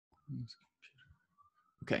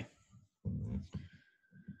Okay.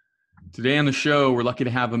 Today on the show, we're lucky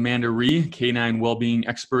to have Amanda Ree, canine well-being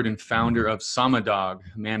expert and founder of Sama Dog.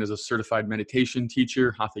 Amanda is a certified meditation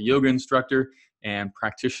teacher, hatha yoga instructor, and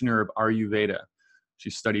practitioner of Ayurveda. She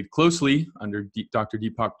studied closely under Dr.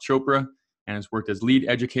 Deepak Chopra and has worked as lead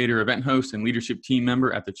educator, event host, and leadership team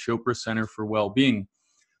member at the Chopra Center for Wellbeing.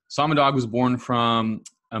 Sama Dog was born from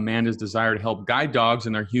Amanda's desire to help guide dogs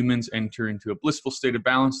and their humans enter into a blissful state of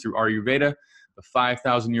balance through Ayurveda, the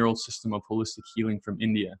 5,000-year-old system of holistic healing from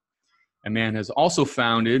India. Amanda has also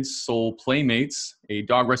founded Soul Playmates, a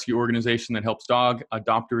dog rescue organization that helps dog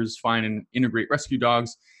adopters find and integrate rescue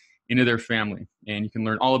dogs into their family. And you can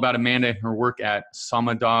learn all about Amanda and her work at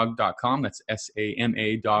samadog.com. That's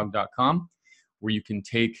S-A-M-A dog.com, where you can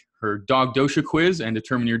take her dog dosha quiz and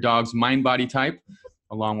determine your dog's mind-body type,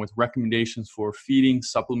 along with recommendations for feeding,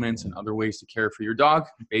 supplements, and other ways to care for your dog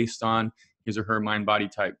based on his or her mind-body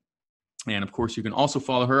type. And of course, you can also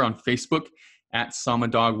follow her on Facebook at Sama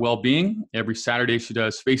Dog Wellbeing. Every Saturday, she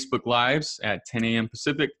does Facebook Lives at 10 a.m.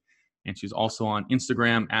 Pacific. And she's also on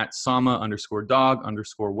Instagram at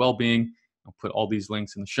Sama_dog_wellbeing. I'll put all these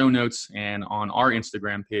links in the show notes and on our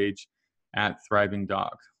Instagram page at Thriving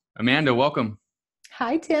Dog. Amanda, welcome.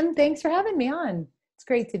 Hi, Tim. Thanks for having me on. It's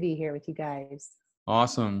great to be here with you guys.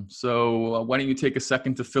 Awesome. So why don't you take a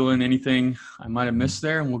second to fill in anything I might have missed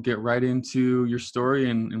there, and we'll get right into your story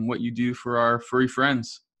and what you do for our furry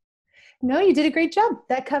friends. No, you did a great job.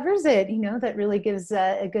 That covers it. That really gives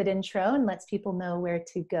a good intro and lets people know where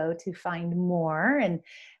to go to find more. And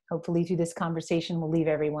hopefully through this conversation, we'll leave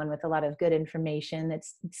everyone with a lot of good information that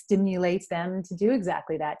stimulates them to do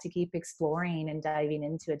exactly that, to keep exploring and diving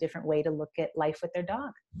into a different way to look at life with their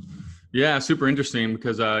dog. Yeah, super interesting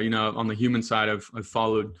because, on the human side, I've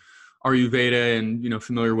followed Ayurveda and,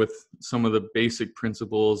 familiar with some of the basic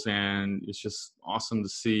principles, and it's just awesome to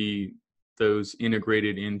see those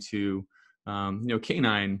integrated into,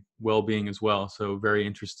 canine well-being as well. So very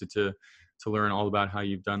interested to learn all about how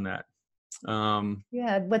you've done that.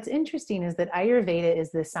 Yeah, what's interesting is that Ayurveda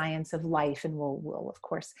is the science of life, and we'll of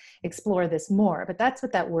course explore this more, but that's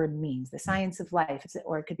what that word means, the science of life,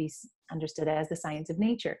 or it could be understood as the science of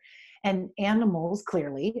nature. And animals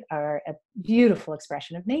clearly are a beautiful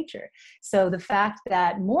expression of nature. So the fact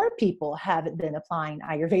that more people have been applying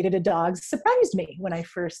Ayurveda to dogs surprised me when I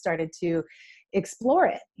first started to explore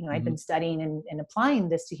it. I'd been studying and applying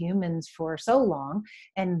this to humans for so long,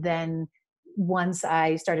 and then once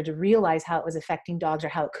I started to realize how it was affecting dogs, or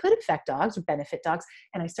how it could affect dogs or benefit dogs,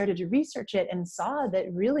 and I started to research it and saw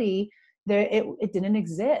that really it didn't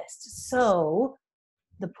exist. So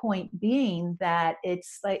the point being that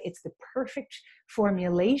it's the perfect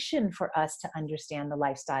formulation for us to understand the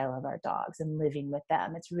lifestyle of our dogs and living with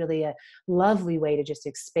them. It's really a lovely way to just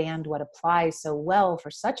expand what applies so well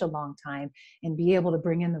for such a long time and be able to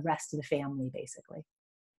bring in the rest of the family, basically.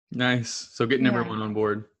 Nice. So getting everyone on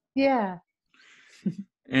board. Yeah.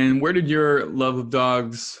 And where did your love of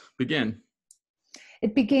dogs begin?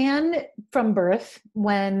 It began from birth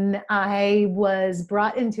when I was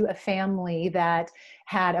brought into a family that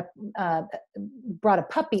had brought a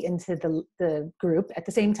puppy into the group at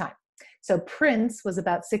the same time. So Prince was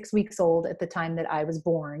about 6 weeks old at the time that I was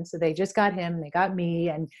born. So they just got him, they got me,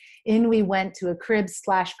 and in we went to a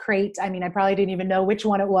crib/crate. I mean, I probably didn't even know which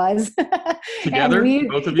one it was. Together,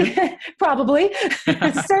 both of you? Probably.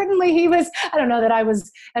 Certainly he was, I don't know that I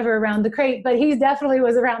was ever around the crate, but he definitely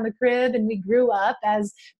was around the crib, and we grew up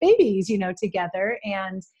as babies, together.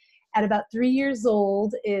 And at about 3 years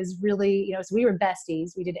old is really, so we were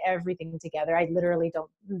besties. We did everything together. I literally don't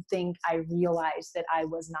think I realized that I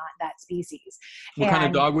was not that species. What kind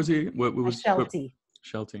of dog was he? What was Sheltie.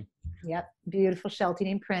 Sheltie. Yep. Beautiful Sheltie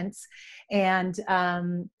named Prince. And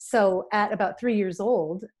so at about 3 years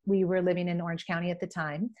old, we were living in Orange County at the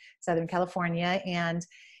time, Southern California. And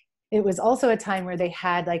it was also a time where they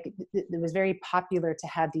had it was very popular to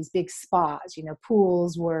have these big spas,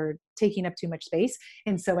 pools were taking up too much space.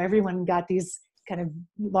 And so everyone got these kind of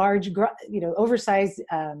large, oversized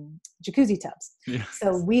jacuzzi tubs. Yeah.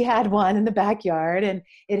 So we had one in the backyard, and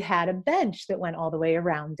it had a bench that went all the way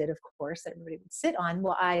around it, of course, that everybody would sit on.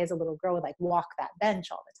 Well, I, as a little girl, would walk that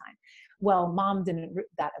bench all the time. Well, mom didn't,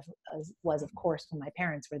 that was, of course, when my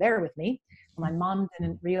parents were there with me. My mom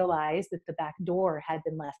didn't realize that the back door had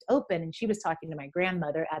been left open, and she was talking to my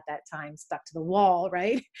grandmother at that time, stuck to the wall,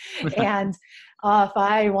 right? And off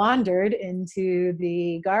I wandered into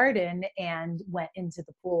the garden and went into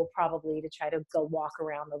the pool, probably to try to go walk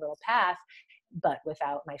around the little path. but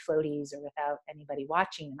without my floaties or without anybody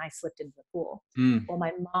watching, and I slipped into the pool. Mm. Well,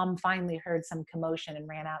 my mom finally heard some commotion and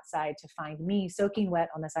ran outside to find me soaking wet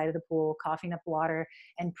on the side of the pool, coughing up water,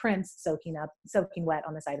 and Prince soaking wet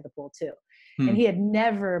on the side of the pool too. And Mm. he had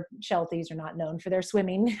never, Shelties are not known for their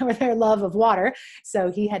swimming or their love of water.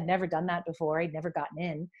 So he had never done that before. He'd never gotten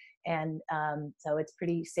in. And so it's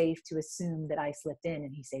pretty safe to assume that I slipped in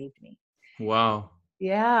and he saved me. Wow.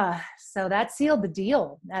 Yeah. So that sealed the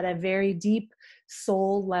deal at a very deep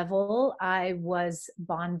soul level. I was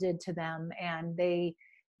bonded to them, and they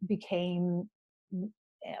became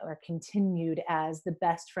or continued as the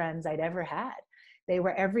best friends I'd ever had. They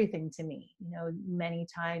were everything to me. You know, many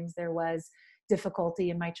times there was difficulty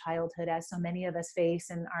in my childhood, as so many of us face,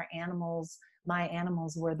 and my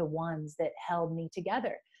animals were the ones that held me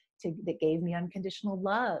together. That gave me unconditional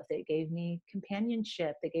love, that gave me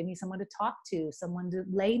companionship, that gave me someone to talk to, someone to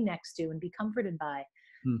lay next to and be comforted by.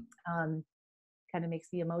 Mm. Kind of makes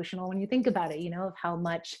me emotional when you think about it, you know, of how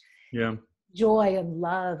much Yeah. joy and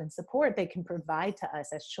love and support they can provide to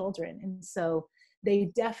us as children. And so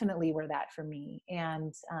they definitely were that for me.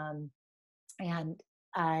 And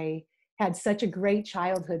I had such a great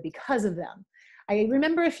childhood because of them. I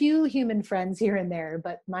remember a few human friends here and there,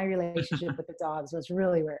 but my relationship with the dogs was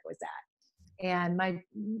really where it was at. And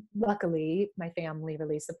luckily, my family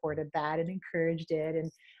really supported that and encouraged it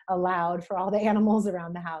and allowed for all the animals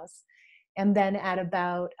around the house. And then at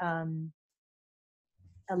about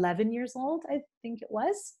 11 years old, I think it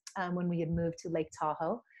was, when we had moved to Lake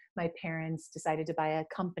Tahoe, my parents decided to buy a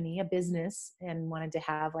company, a business, and wanted to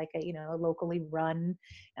have like a locally run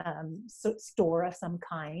store of some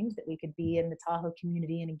kind that we could be in the Tahoe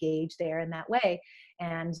community and engage there in that way.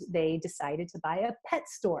 And they decided to buy a pet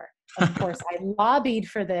store. Of course, I lobbied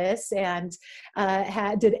for this and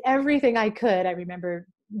did everything I could. I remember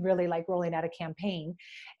really like rolling out a campaign,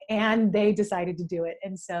 and they decided to do it.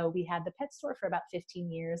 And so we had the pet store for about 15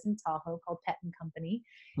 years in Tahoe called Pet and Company.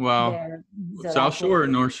 Wow. There, so South Shore or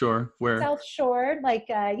North Shore? Where? South Shore, like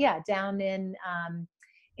down in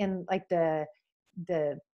like the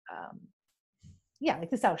like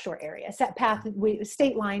the South Shore area.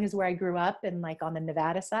 State line is where I grew up, and like on the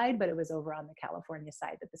Nevada side, but it was over on the California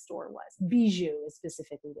side that the store was. Bijou is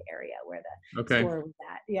specifically the area where the store was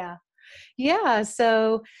at. Yeah.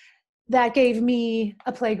 So that gave me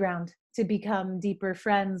a playground to become deeper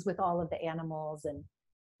friends with all of the animals, and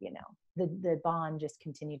the bond just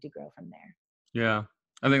continued to grow from there. Yeah.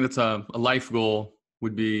 I think that's a life goal,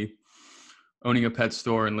 would be owning a pet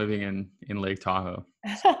store and living in Lake Tahoe.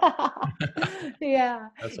 Yeah.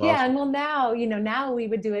 That's awesome. Yeah. And well, now we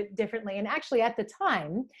would do it differently. And actually at the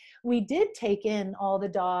time we did take in all the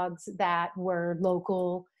dogs that were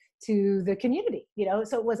local to the community,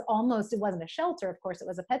 so it wasn't a shelter. Of course it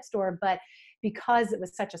was a pet store, but because it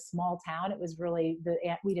was such a small town, it was really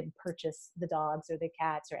we didn't purchase the dogs or the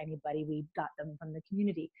cats or anybody. We got them from the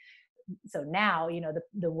community. So now,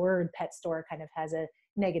 the word pet store kind of has a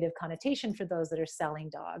negative connotation for those that are selling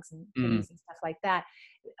dogs and kitties and stuff like that.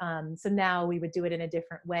 So now we would do it in a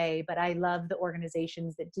different way. But I love the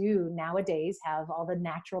organizations that do nowadays have all the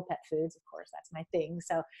natural pet foods. Of course, that's my thing.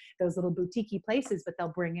 So those little boutique places, but they'll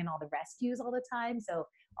bring in all the rescues all the time. So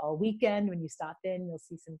all weekend when you stop in, you'll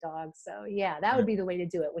see some dogs. So yeah, that would be the way to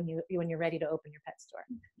do it when you're ready to open your pet store.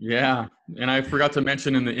 Yeah. And I forgot to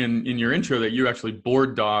mention in your intro that you actually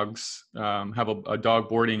board dogs, have a dog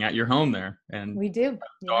boarding at your home there. And we do.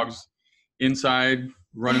 Dogs inside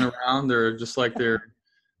running around. They're just like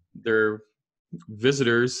they're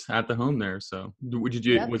visitors at the home there. So was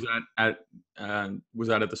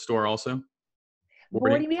that at the store also?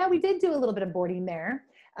 Boarding? Yeah, we did do a little bit of boarding there.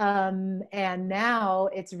 And now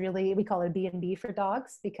it's really, we call it a B&B for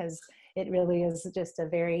dogs, because it really is just a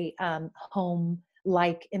very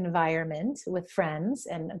home-like environment with friends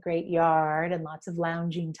and a great yard and lots of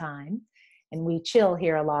lounging time. And we chill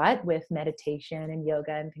here a lot with meditation and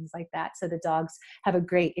yoga and things like that. So the dogs have a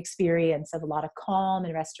great experience of a lot of calm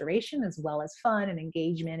and restoration, as well as fun and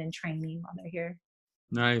engagement and training while they're here.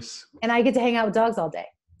 Nice. And I get to hang out with dogs all day.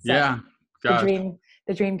 So yeah.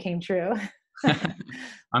 The dream came true.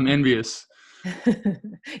 I'm envious. You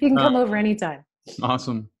can come over anytime.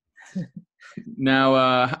 Awesome. Now,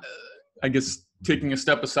 I guess taking a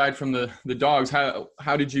step aside from the dogs,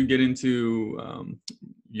 how did you get into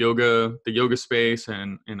yoga, the yoga space,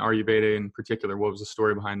 and Ayurveda in particular? What was the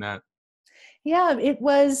story behind that? Yeah, it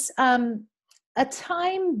was a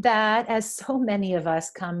time that, as so many of us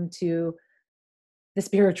come to the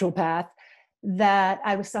spiritual path, that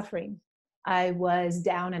I was suffering. I was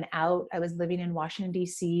down and out. I was living in Washington,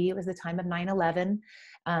 D.C. It was the time of 9/11.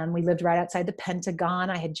 We lived right outside the Pentagon.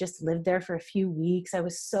 I had just lived there for a few weeks. I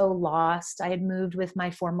was so lost. I had moved with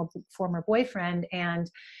my former boyfriend, and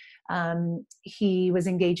he was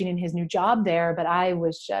engaging in his new job there, but I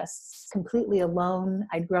was just completely alone.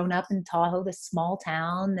 I'd grown up in Tahoe, this small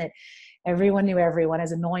town that everyone knew everyone,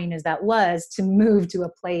 as annoying as that was, to move to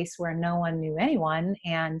a place where no one knew anyone.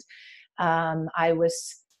 And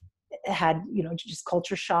had, just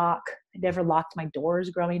culture shock. I never locked my doors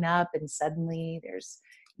growing up. And suddenly there's,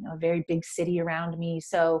 a very big city around me.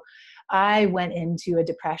 So I went into a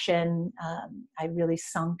depression. I really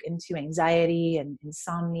sunk into anxiety and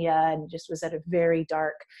insomnia, and just was at a very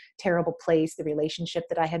dark, terrible place. The relationship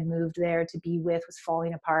that I had moved there to be with was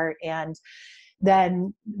falling apart. And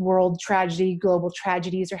then world tragedy, global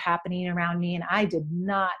tragedies are happening around me. And I did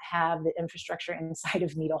not have the infrastructure inside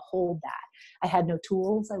of me to hold that. I had no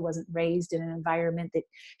tools. I wasn't raised in an environment that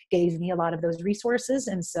gave me a lot of those resources.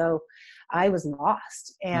 And so I was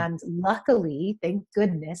lost. And luckily, thank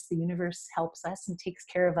goodness, the universe helps us and takes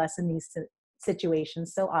care of us in these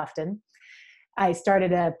situations so often. I just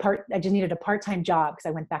needed a part-time job because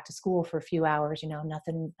I went back to school for a few hours,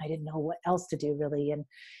 nothing, I didn't know what else to do really.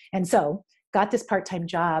 And so got this part-time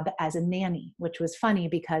job as a nanny, which was funny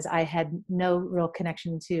because I had no real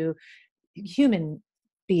connection to human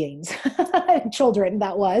beings, children.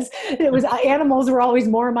 Animals were always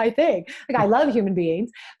more my thing. Like, I love human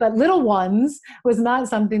beings, but little ones was not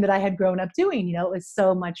something that I had grown up doing. It was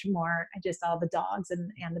so much more just all the dogs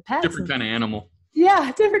and the pets. Different kind of animal.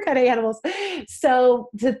 Yeah, different kind of animals. So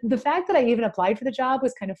the fact that I even applied for the job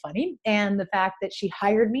was kind of funny. And the fact that she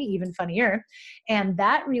hired me, even funnier. And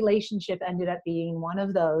that relationship ended up being one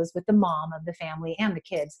of those with the mom of the family and the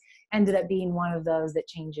kids, ended up being one of those that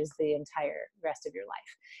changes the entire rest of your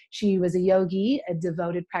life. She was a yogi, a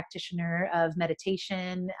devoted practitioner of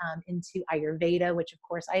meditation, into Ayurveda, which of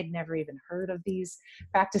course I had never even heard of these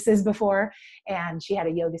practices before. And she had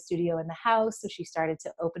a yoga studio in the house. So she started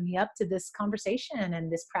to open me up to this conversation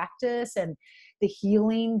and this practice and the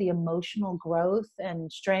healing, the emotional growth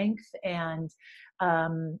and strength, and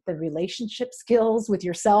the relationship skills with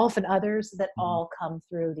yourself and others that all come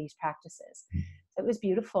through these practices. It was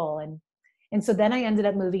beautiful. And so then I ended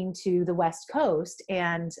up moving to the West Coast,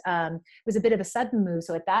 and it was a bit of a sudden move.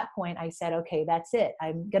 So at that point I said, okay, that's it.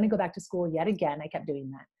 I'm going to go back to school yet again. I kept doing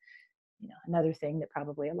that. Another thing that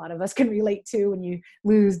probably a lot of us can relate to when you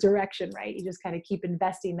lose direction, right? You just kind of keep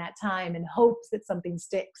investing that time in hopes that something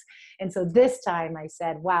sticks. And so this time I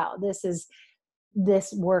said, wow,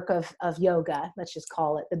 this work of yoga, let's just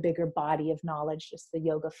call it the bigger body of knowledge, just the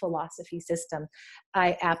yoga philosophy system.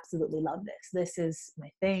 I absolutely love this. This is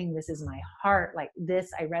my thing. This is my heart. Like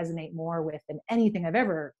this, I resonate more with than anything I've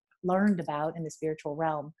ever learned about in the spiritual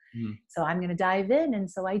realm. So I'm going to dive in. And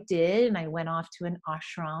so I did, and I went off to an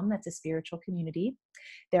ashram. That's a spiritual community.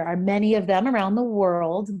 There are many of them around the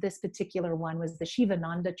world. This particular one was the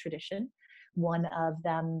Shivananda tradition, one of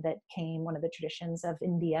the traditions of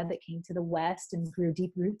India that came to the West and grew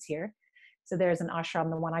deep roots here. So there's an ashram.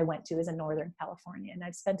 The one I went to is in Northern California. And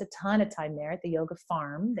I've spent a ton of time there at the yoga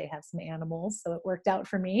farm. They have some animals, so it worked out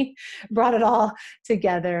for me. Brought it all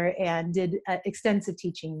together and did extensive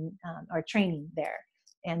teaching or training there.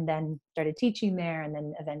 And then started teaching there, and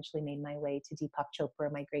then eventually made my way to Deepak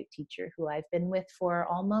Chopra, my great teacher, who I've been with for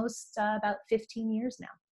almost about 15 years now.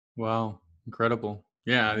 Wow. Incredible.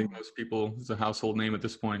 Yeah. I think most people, it's a household name at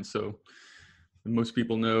this point. So most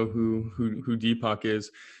people know who Deepak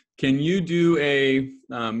is. Can you do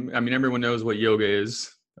everyone knows what yoga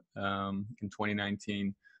is in 2019.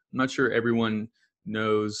 I'm not sure everyone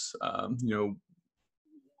knows,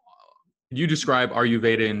 you describe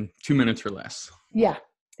Ayurveda in 2 minutes or less. Yeah.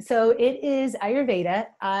 So it is Ayurveda.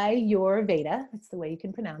 Ayurveda, that's the way you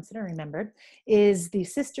can pronounce it or remember, is the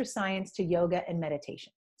sister science to yoga and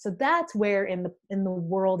meditation. So that's where in the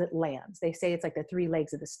world it lands. They say it's like the three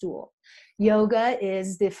legs of the stool. Yoga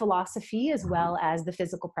is the philosophy as well as the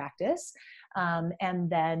physical practice. And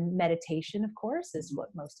then meditation, of course, is what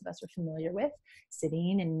most of us are familiar with,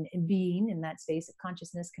 sitting and being in that space of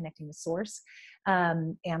consciousness, connecting with source.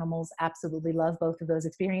 Animals absolutely love both of those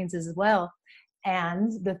experiences as well.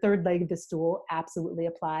 And the third leg of the stool absolutely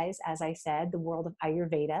applies, as I said, the world of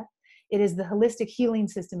Ayurveda. It is the holistic healing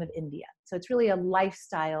system of India. So it's really a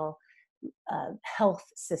lifestyle health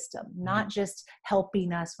system, not just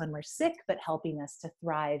helping us when we're sick, but helping us to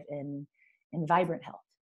thrive in vibrant health.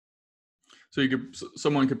 So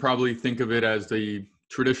someone could probably think of it as the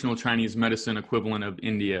traditional Chinese medicine equivalent of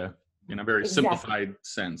India in a very simplified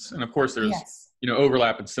sense. And of course there's,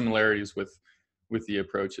 overlap and similarities with with the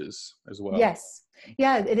approaches as well. Yes.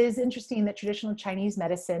 Yeah, it is interesting that traditional Chinese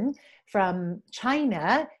medicine from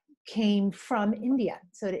China came from India.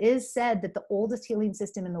 So it is said that the oldest healing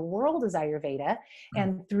system in the world is Ayurveda.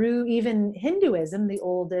 And through even Hinduism, the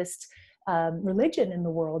oldest religion in the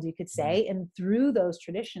world, you could say, and through those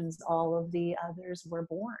traditions, all of the others were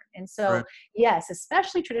born. And so, Right. yes,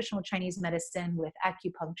 especially traditional Chinese medicine with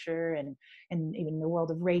acupuncture and even the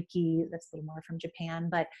world of Reiki, that's a little more from Japan,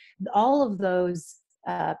 but all of those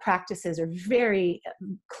practices are very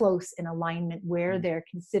close in alignment where they're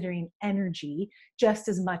considering energy just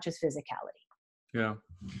as much as physicality. Yeah.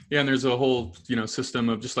 Yeah. And there's a whole, system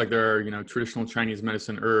of, just like there are, traditional Chinese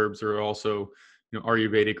medicine herbs, or also,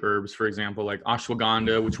 Ayurvedic herbs, for example, like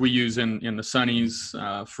ashwagandha, which we use in the Sunny's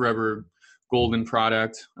Forever Golden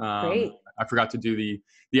product. Great. I forgot to do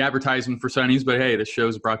the advertisement for Sunny's, but hey, the show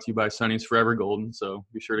is brought to you by Sunny's Forever Golden. So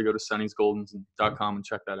be sure to go to sunnysgoldens.com and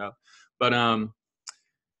check that out. But,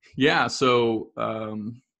 yeah. So,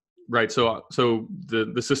 right. So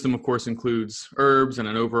the system, of course, includes herbs and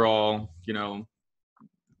an overall,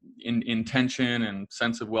 intention and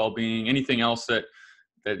sense of well-being. Anything else that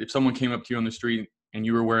if someone came up to you on the street and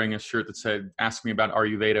you were wearing a shirt that said, "Ask me about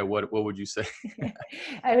Ayurveda," what would you say?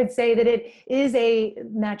 I would say that it is a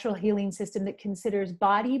natural healing system that considers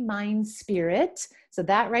body, mind, spirit. So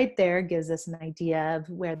that right there gives us an idea of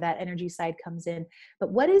where that energy side comes in.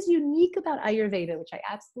 But what is unique about Ayurveda, which I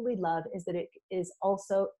absolutely love, is that it is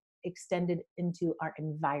also extended into our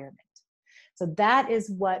environment. So that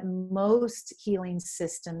is what most healing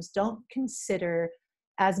systems don't consider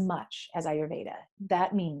as much as Ayurveda.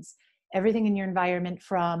 That means everything in your environment,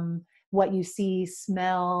 from what you see,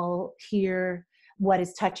 smell, hear, what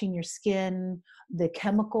is touching your skin, the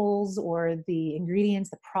chemicals or the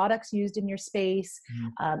ingredients, the products used in your space,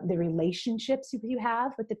 the relationships you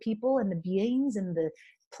have with the people and the beings and the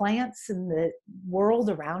plants and the world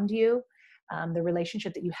around you, the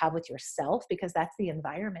relationship that you have with yourself, because that's the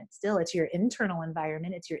environment still. It's your internal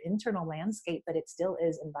environment, it's your internal landscape, but it still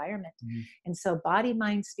is environment. And so body,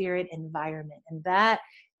 mind, spirit, environment, and that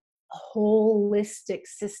holistic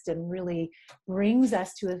system really brings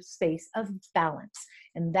us to a space of balance.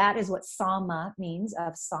 And that is what Sama means,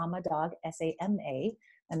 of Sama dog, S-A-M-A,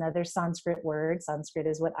 another Sanskrit word. Sanskrit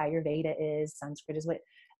is what Ayurveda is. Sanskrit is what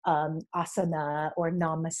asana or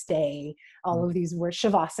namaste, all of these words,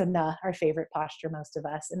 shavasana, our favorite posture, most of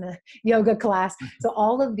us in the yoga class. So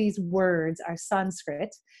all of these words are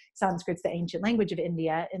Sanskrit. Sanskrit's the ancient language of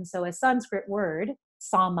India. And so a Sanskrit word,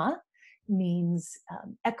 Sama, means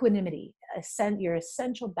equanimity, your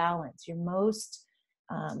essential balance, your most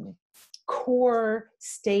core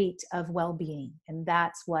state of well-being. And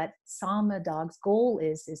that's what Sama dog's goal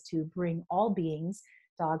is to bring all beings,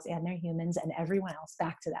 dogs and their humans and everyone else,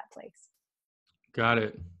 back to that place. Got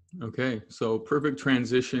it. Okay. So perfect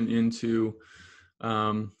transition into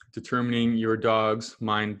determining your dog's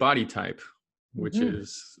mind-body type, which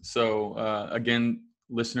is, so again,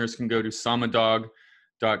 listeners can go to samadog.com,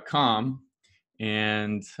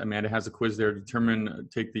 and Amanda has a quiz there to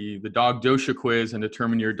take the dog dosha quiz and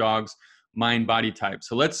determine your dog's mind-body type.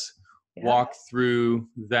 So let's walk through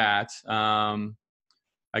that.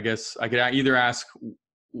 I guess I could either ask,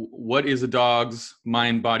 what is a dog's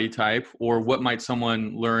mind-body type, or what might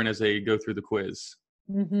someone learn as they go through the quiz?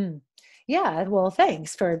 Yeah, well,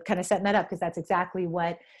 thanks for kind of setting that up, because that's exactly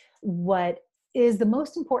what is the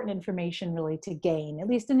most important information really to gain, at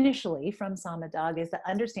least initially, from Sama Dog, is the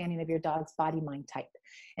understanding of your dog's body-mind type.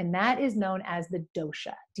 And that is known as the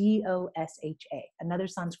dosha, D-O-S-H-A, another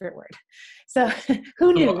Sanskrit word. So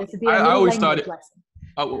who knew? This would be I always thought lesson.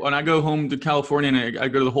 When I go home to California and I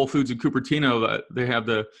go to the Whole Foods in Cupertino, they have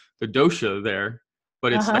the dosha there,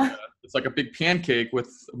 but it's like a big pancake with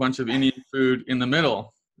a bunch of Indian food in the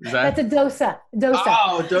middle. That's a dosa.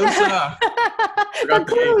 Oh, dosa. But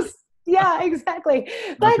close. Yeah, exactly.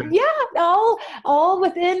 But all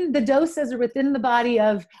within the dosas, or within the body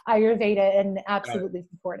of Ayurveda, and absolutely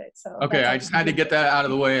support it. So okay, I just had to get that out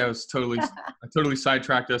of the way. I totally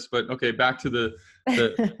sidetracked us, but okay, back to the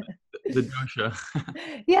dosha.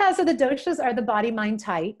 Yeah, so the doshas are the body-mind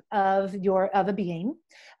type of a being.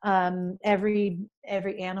 Every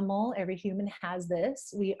animal, every human has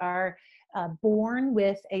this. We are born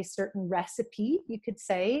with a certain recipe, you could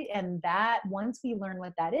say, and that once we learn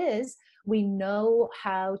what that is, we know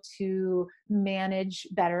how to manage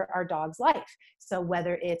better our dog's life. So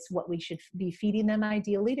whether it's what we should be feeding them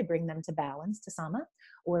ideally to bring them to balance, to Sama,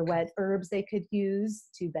 or what herbs they could use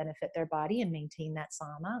to benefit their body and maintain that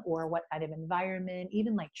sama, or what kind of environment,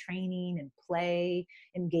 even like training and play,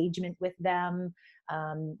 engagement with them,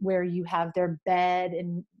 where you have their bed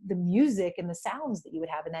and the music and the sounds that you would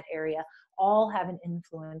have in that area all have an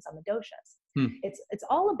influence on the doshas. It's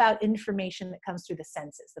all about information that comes through the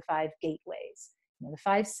senses, the five gateways. You know, the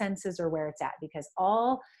five senses are where it's at, because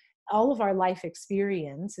all of our life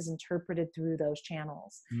experience is interpreted through those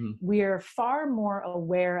channels. We're far more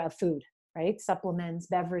aware of food, right? Supplements,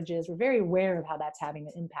 beverages. We're very aware of how that's having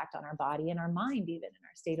an impact on our body and our mind, even in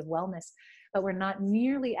our state of wellness. But we're not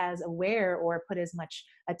nearly as aware or put as much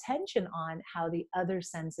attention on how the other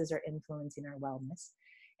senses are influencing our wellness.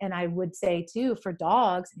 And I would say too, for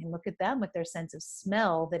dogs, I mean, look at them with their sense of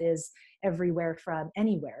smell that is everywhere from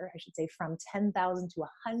anywhere, I should say, from 10,000 to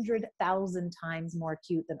 100,000 times more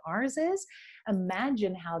acute than ours is.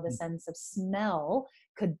 Imagine how the sense of smell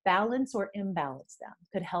could balance or imbalance them,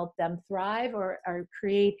 could help them thrive or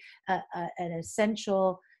create an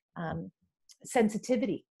essential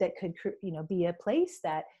sensitivity that could, be a place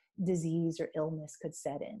that disease or illness could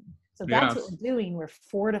set in. So that's what we're doing. We're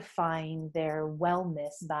fortifying their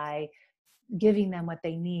wellness by giving them what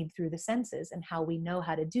they need through the senses, and how we know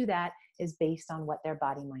how to do that is based on what their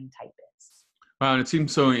body mind type is. Wow, and it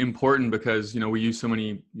seems so important because, we use so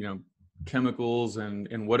many, chemicals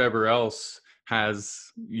and whatever else has,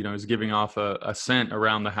 is giving off a scent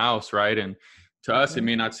around the house, right? And to us, it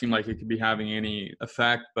may not seem like it could be having any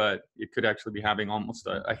effect, but it could actually be having almost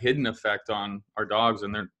a hidden effect on our dogs,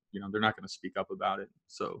 and they're not going to speak up about it.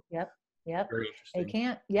 So Yep. very interesting. They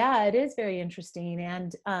can't. Yeah, it is very interesting.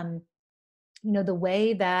 And, the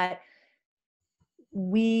way that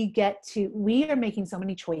we are making so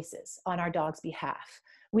many choices on our dog's behalf.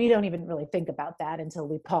 We don't even really think about that until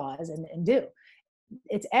we pause and do.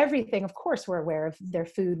 It's everything. Of course, we're aware of their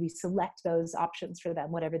food. We select those options for them,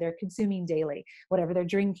 whatever they're consuming daily, whatever they're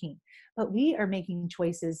drinking. But we are making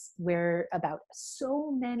choices about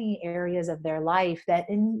so many areas of their life that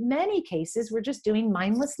in many cases we're just doing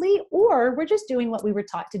mindlessly, or we're just doing what we were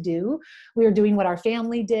taught to do. We were doing what our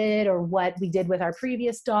family did or what we did with our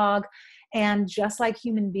previous dog. And just like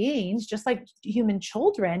human beings, just like human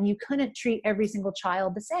children, you couldn't treat every single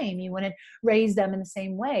child the same. You wouldn't raise them in the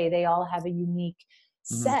same way. They all have a unique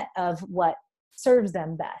set of what serves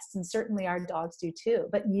them best. And certainly our dogs do too.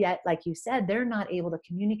 But yet, like you said, they're not able to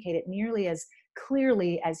communicate it nearly as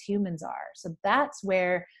clearly as humans are. So that's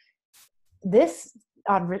where this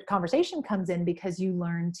conversation comes in, because you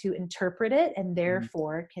learn to interpret it and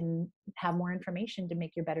therefore can have more information to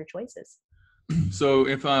make your better choices. So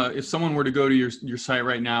if someone were to go to your site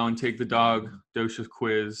right now and take the dog dosha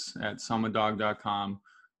quiz at samadog.com,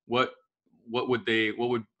 what would be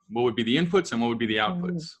the inputs and what would be the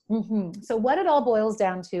outputs? So what it all boils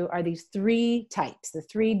down to are these three types, the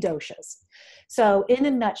three doshas. So in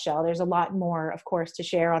a nutshell, there's a lot more, of course, to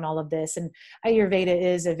share on all of this. And Ayurveda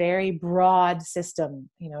is a very broad system,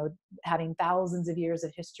 having thousands of years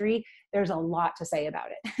of history. There's a lot to say about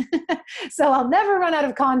it. So I'll never run out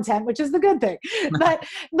of content, which is the good thing. But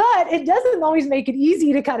it doesn't always make it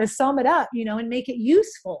easy to kind of sum it up, and make it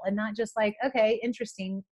useful and not just like, okay,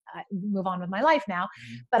 interesting, move on with my life now.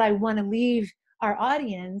 But I want to leave our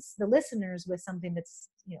audience, the listeners, with something that's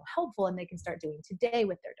helpful and they can start doing today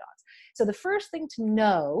with their dogs. So the first thing to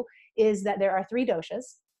know is that there are three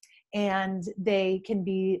doshas, and they can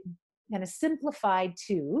be kind of simplified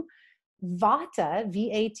to Vata,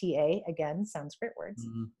 V-A-T-A, again, Sanskrit words,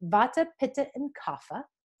 Vata, Pitta, and Kapha.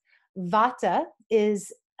 Vata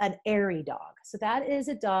is an airy dog. So that is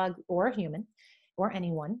a dog or a human or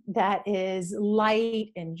anyone that is light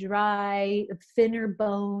and dry, thinner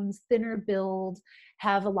bones, thinner build,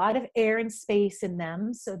 have a lot of air and space in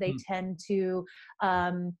them. So they tend to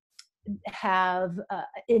have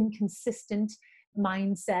inconsistent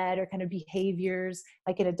mindset or kind of behaviors.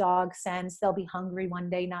 Like in a dog sense, they'll be hungry one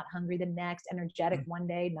day, not hungry the next, energetic one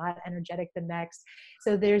day, not energetic the next.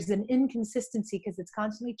 So there's an inconsistency because it's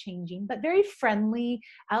constantly changing, but very friendly,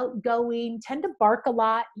 outgoing, tend to bark a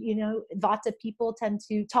lot. Vata people tend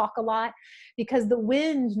to talk a lot because the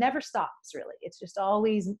wind never stops, really. It's just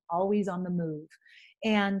always on the move.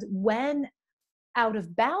 And when out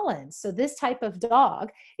of balance, so this type of dog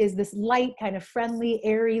is this light, kind of friendly,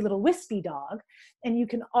 airy little wispy dog, and you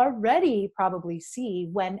can already probably see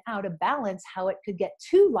when out of balance how it could get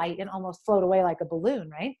too light and almost float away like a balloon,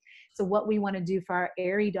 right? So what we want to do for our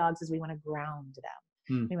airy dogs is we want to ground them.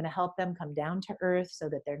 We want to help them come down to earth so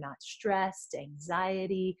that they're not stressed,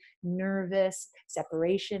 anxiety, nervous,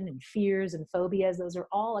 separation, and fears and phobias. Those are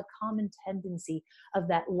all a common tendency of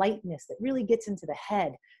that lightness that really gets into the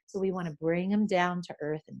head. So we want to bring them down to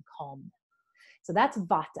earth and calm them. So that's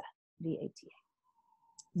vata,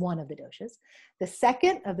 V-A-T-A, one of the doshas. The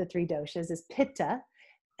second of the three doshas is pitta.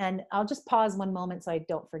 And I'll just pause one moment so I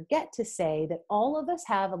don't forget to say that all of us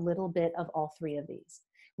have a little bit of all three of these.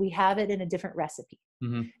 We have it in a different recipe.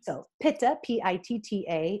 Mm-hmm. So pitta,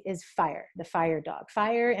 P-I-T-T-A, is fire, the fire dog,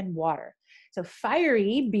 fire and water. So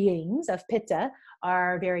fiery beings of pitta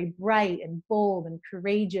are very bright and bold and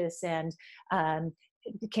courageous and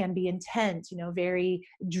can be intense, very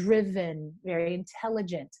driven, very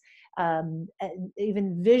intelligent.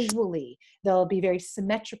 Even visually, they'll be very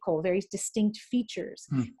symmetrical, very distinct features.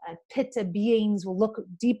 Pitta beings will look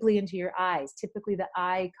deeply into your eyes. Typically, the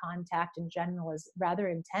eye contact in general is rather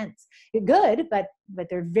intense. Good, but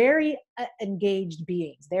they're very engaged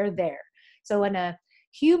beings. They're there. So in a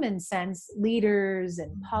human sense, leaders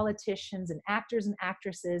and politicians and actors and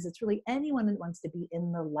actresses, it's really anyone that wants to be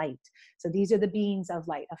in the light. So these are the beings of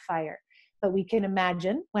light, of fire. But we can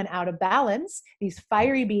imagine when out of balance, these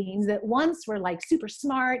fiery beings that once were like super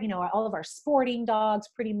smart, all of our sporting dogs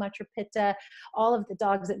pretty much are pitta, all of the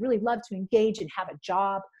dogs that really love to engage and have a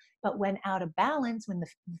job. But when out of balance, when the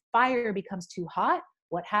fire becomes too hot,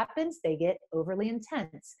 what happens? They get overly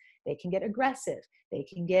intense. They can get aggressive. They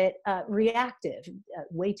can get reactive,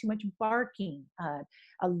 way too much barking.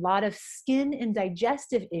 A lot of skin and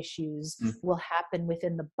digestive issues will happen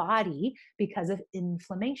within the body because of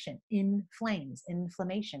inflammation.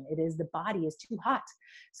 Inflammation. It is the body is too hot.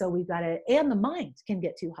 So we've got to, and the mind can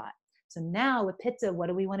get too hot. So now with pitta, what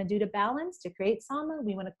do we want to do to balance, to create sama?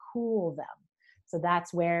 We want to cool them. So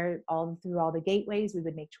that's where through all the gateways, we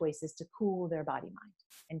would make choices to cool their body, mind,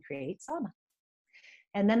 and create sama.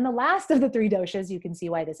 And then the last of the three doshas, you can see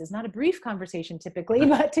why this is not a brief conversation typically,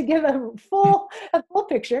 but to give a full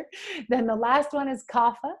picture, then the last one is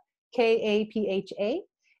kapha, K-A-P-H-A.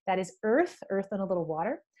 That is earth and a little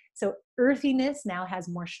water. So earthiness now has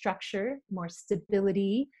more structure, more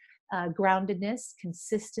stability, groundedness,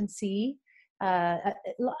 consistency, a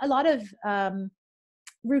lot of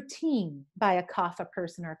routine by a kapha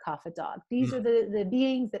person or a kapha dog. These are the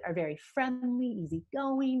beings that are very friendly,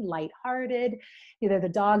 easygoing, lighthearted. They're the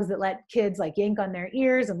dogs that let kids like yank on their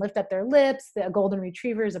ears and lift up their lips. The golden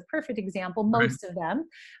retriever is a perfect example. Most of them,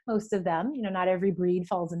 not every breed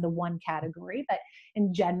falls into one category, but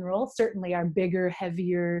in general, certainly our bigger,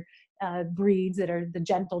 heavier breeds that are the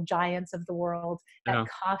gentle giants of the world, that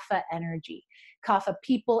kapha energy. Kapha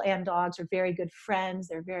people and dogs are very good friends.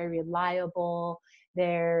 They're very reliable.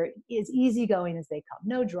 They're as easygoing as they come,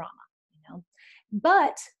 no drama,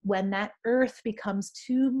 But when that earth becomes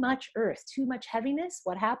too much heaviness,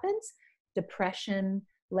 what happens? Depression,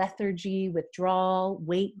 lethargy, withdrawal,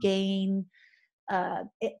 weight gain, a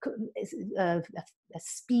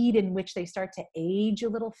speed in which they start to age a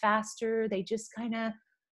little faster. They just kind of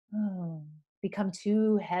become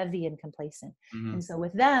too heavy and complacent. And so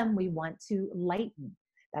with them, we want to lighten.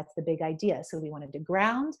 That's the big idea. So we wanted to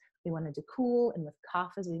ground, we wanted to cool, and with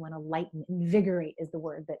kaphas, we want to lighten. Invigorate is the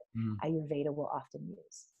word that Ayurveda will often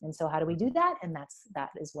use. And so how do we do that? And that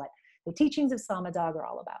is what the teachings of Sama Dog are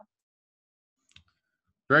all about.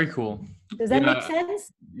 Very cool. Does that make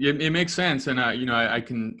sense? It makes sense. And, I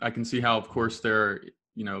can see how, of course,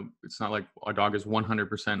 it's not like a dog is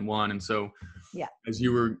 100% one. And so as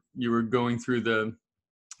you were going through the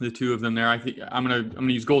two of them there, I think I'm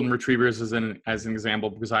gonna use golden retrievers as an example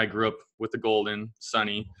because I grew up with the golden,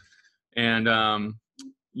 Sunny, and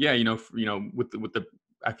with the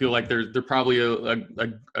I feel like they're probably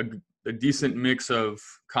a decent mix of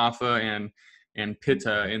kapha and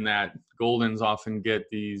pitta, in that goldens often get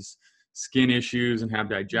these skin issues and have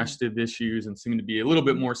digestive issues and seem to be a little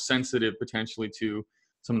bit more sensitive potentially to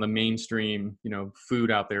some of the mainstream food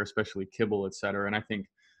out there, especially kibble, et cetera. And I think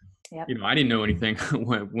I didn't know anything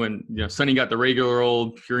when Sunny got the regular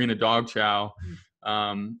old Purina dog chow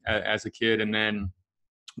as a kid. And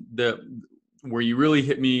then where you really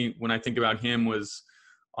hit me when I think about him was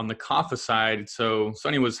on the kapha side. So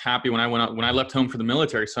Sunny was happy when I left home for the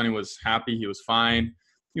military. Sunny was happy. He was fine.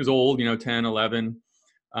 He was old, 10, 11.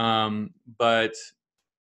 But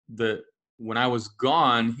when I was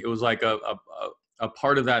gone, it was like a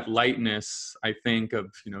part of that lightness, I think, of,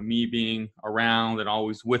 me being around and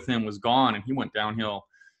always with him was gone, and he went downhill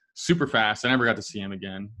super fast. I never got to see him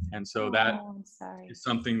again. And so that is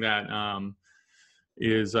something that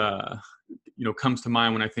comes to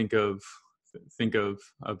mind when I think of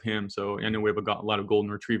him. So I know we have a lot of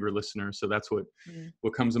golden retriever listeners, so that's what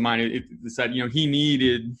comes to mind. It's that, he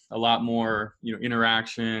needed a lot more,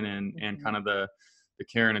 interaction and kind of the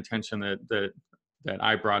care and attention that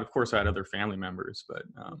I brought. Of course, I had other family members, but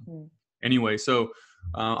anyway, so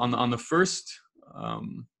on the first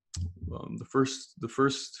the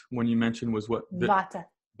first one you mentioned was what? Vata.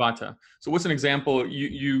 Vata. So what's an example?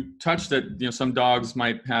 You touched that, you know, some dogs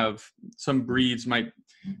might have, some breeds might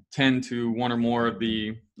tend to one or more of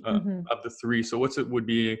the three. So would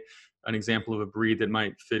be an example of a breed that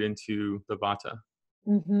might fit into the Vata?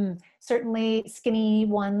 Certainly skinny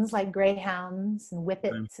ones like greyhounds and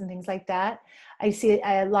whippets and things like that. I see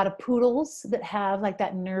a lot of poodles that have like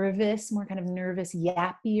that nervous, more kind of nervous,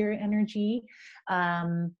 yappier energy.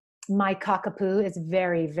 My cockapoo is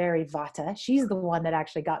very, very Vata. She's the one that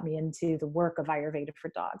actually got me into the work of Ayurveda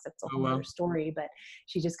for dogs. That's a whole other story, but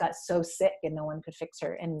she just got so sick and no one could fix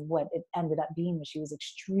her. And what it ended up being was she was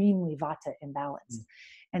extremely Vata imbalanced.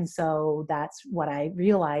 And so that's what I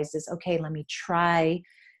realized is, okay, let me try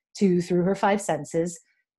to, through her five senses,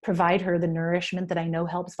 provide her the nourishment that I know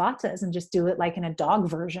helps Vatas, and just do it like in a dog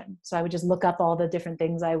version. So I would just look up all the different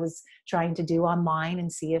things I was trying to do online and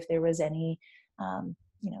see if there was any,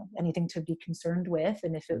 anything to be concerned with.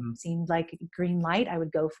 And if it seemed like green light, I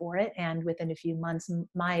would go for it. And within a few months,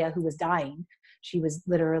 Maya, who was dying, she was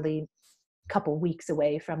literally couple weeks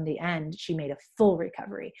away from the end, she made a full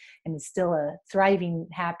recovery and is still a thriving,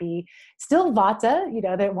 happy, still Vata, you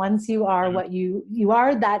know, that once you are what you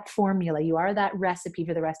are, that formula, you are that recipe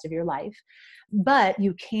for the rest of your life, but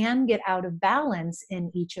you can get out of balance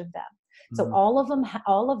in each of them. So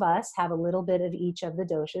all of us have a little bit of each of the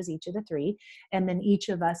doshas, each of the three, and then each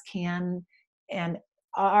of us can and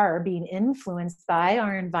are being influenced by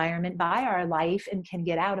our environment, by our life, and can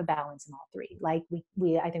get out of balance in all three. Like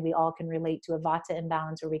I think we all can relate to a Vata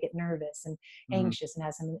imbalance where we get nervous and anxious and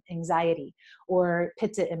have some anxiety, or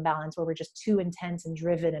Pitta imbalance where we're just too intense and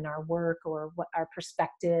driven in our work or what our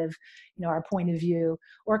perspective, you know, our point of view,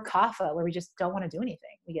 or Kapha where we just don't want to do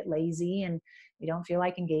anything. We get lazy and we don't feel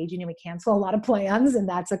like engaging and we cancel a lot of plans, and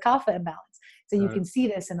that's a Kapha imbalance. So you can see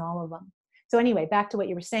this in all of them. So anyway, back to what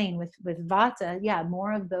you were saying with Vata, yeah,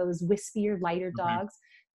 more of those wispier, lighter dogs.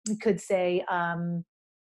 We could say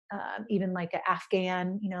even like an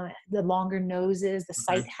Afghan, you know, the longer noses, the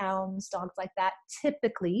sight hounds, dogs like that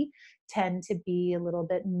typically tend to be a little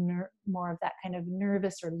bit more of that kind of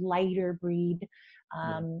nervous or lighter breed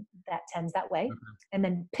that tends that way. And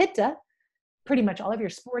then Pitta, pretty much all of your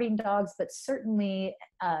sporting dogs, but certainly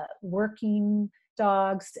working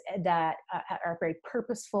dogs that are very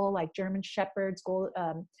purposeful, like German Shepherds,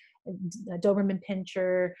 Doberman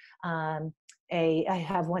Pinscher. I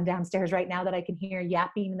have one downstairs right now that I can hear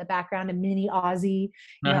yapping in the background, a mini Aussie,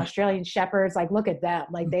 you know, Australian Shepherds. Like, look at them.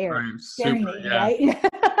 Like, they are staring at me, right?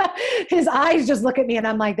 His eyes just look at me and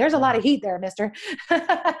I'm like, there's a lot of heat there, mister.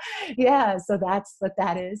 Yeah, so that's what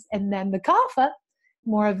that is. And then the Kapha,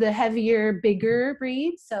 more of the heavier, bigger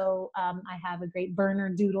breed. So I have a great Berner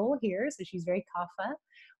Doodle here. So she's very Kapha.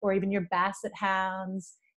 Or even your Basset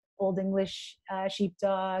Hounds, Old English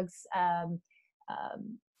sheepdogs,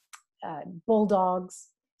 bulldogs,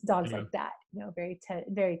 dogs like that. You know,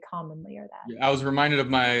 very commonly are that. Yeah, I was reminded of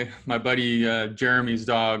my buddy Jeremy's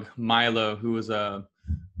dog, Milo, who was a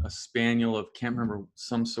spaniel of, can't remember,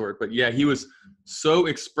 some sort. But yeah, he was so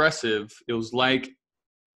expressive. It was like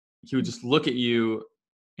he would just look at you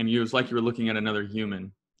and it was like you were looking at another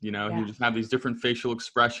human, you know. He would just have these different facial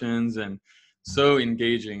expressions and so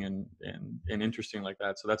engaging and interesting like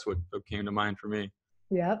that. So that's what came to mind for me.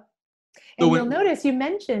 Yep. And so you'll notice you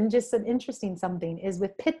mentioned just an interesting something is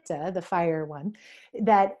with Pitta, the fire one,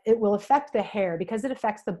 that it will affect the hair because it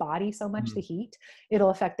affects the body so much, the heat, it'll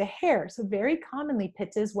affect the hair. So very commonly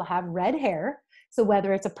Pittas will have red hair. So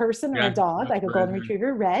whether it's a person or a dog, like a golden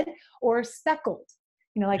retriever, red, or speckled.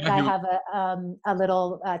 You know, like I have a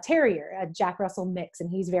little terrier, a Jack Russell mix, and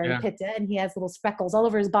he's very Pitta, and he has little speckles all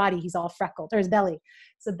over his body. He's all freckled, or his belly.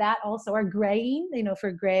 So that also, or graying, you know,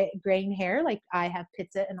 for graying hair, like I have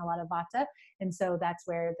Pitta and a lot of Vata. And so that's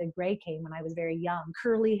where the gray came when I was very young.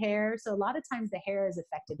 Curly hair. So a lot of times the hair is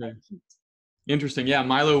affected by the heat. Interesting. Yeah,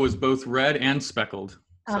 Milo was both red and speckled.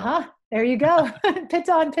 So. There you go.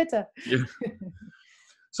 Pitta on Pitta. Yeah.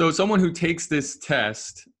 So someone who takes this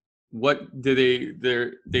test, what do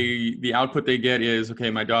the output they get is, okay,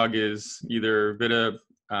 my dog is either Vata,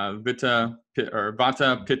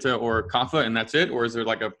 Pitta, or Kapha, and that's it? Or is there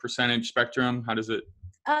like a percentage spectrum? How does it?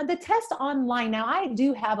 The test online, now I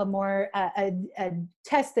do have a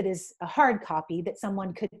test that is a hard copy that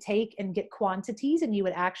someone could take and get quantities, and you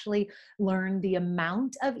would actually learn the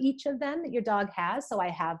amount of each of them that your dog has. So I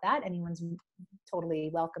have that. Anyone's totally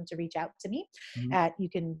welcome to reach out to me. You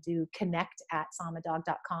can do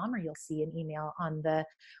connect@samadog.com, or you'll see an email on the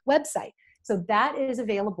website. So that is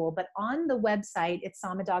available, but on the website, it's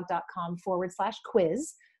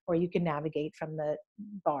samadog.com/quiz, or you can navigate from the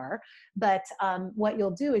bar. But what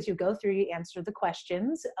you'll do is you go through, you answer the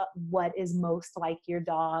questions, what is most like your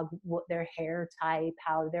dog, what their hair type,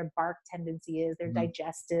 how their bark tendency is, their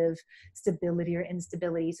digestive stability or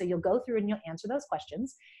instability. So you'll go through and you'll answer those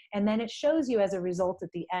questions. And then it shows you as a result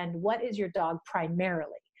at the end, what is your dog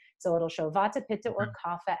primarily? So it'll show Vata, Pitta, or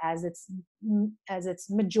Kapha as its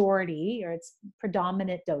majority or its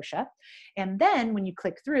predominant dosha. And then when you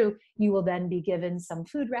click through, you will then be given some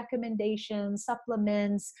food recommendations,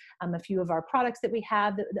 supplements, a few of our products that we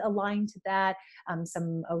have that align to that,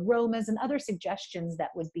 some aromas and other suggestions that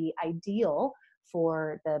would be ideal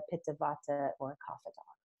for the Pitta, Vata, or Kapha dog.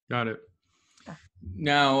 Got it.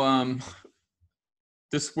 Now,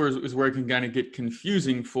 this is where it can kind of get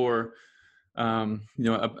confusing for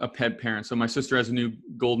a pet parent. So my sister has a new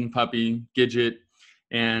golden puppy, Gidget,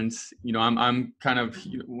 and I'm kind of,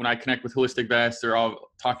 when I connect with holistic vets, they're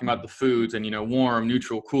all talking about the foods and warm,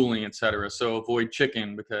 neutral, cooling, etc. So avoid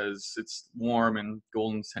chicken because it's warm, and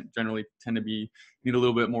goldens generally tend to need a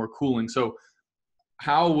little bit more cooling. So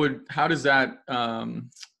how does that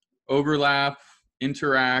overlap,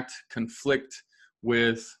 interact, conflict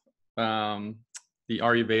with the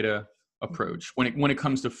Ayurveda approach when it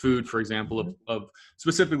comes to food, for example, of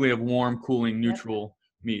specifically of warm, cooling, neutral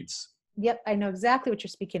meats? Yep, I know exactly what you're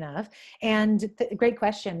speaking of. And great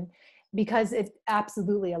question, because it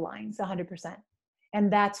absolutely aligns 100%.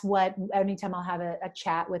 And that's what, anytime I'll have a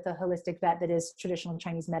chat with a holistic vet that is traditional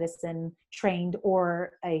Chinese medicine trained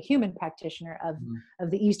or a human practitioner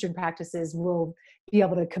of the Eastern practices, we'll be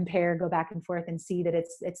able to compare, go back and forth and see that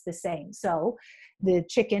it's the same. So the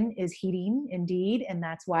chicken is heating indeed. And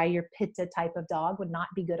that's why your Pitta type of dog would not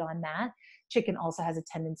be good on that. Chicken also has a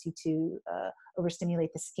tendency to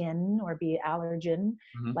overstimulate the skin or be allergen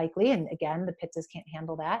likely. And again, the Pittas can't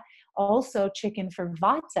handle that. Also, chicken for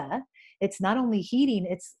Vata, it's not only heating,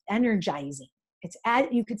 it's energizing. It's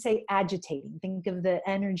you could say agitating. Think of the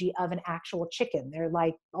energy of an actual chicken. They're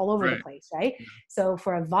like all over the place, right? Yeah. So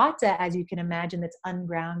for a Vata, as you can imagine, that's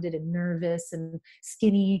ungrounded and nervous and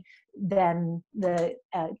skinny, then the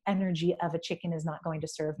energy of a chicken is not going to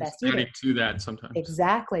serve best either. Adding to that sometimes.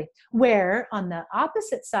 Exactly. Where on the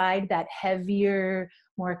opposite side, that heavier,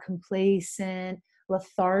 more complacent,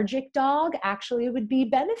 lethargic dog actually would be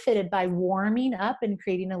benefited by warming up and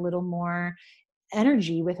creating a little more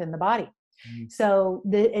energy within the body. So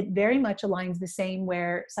it very much aligns the same,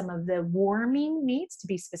 where some of the warming meats, to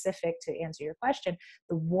be specific to answer your question,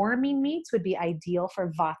 the warming meats would be ideal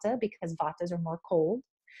for Vata because Vatas are more cold.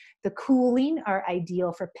 The cooling are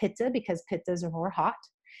ideal for Pitta because Pittas are more hot.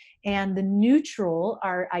 And the neutral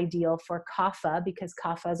are ideal for Kapha because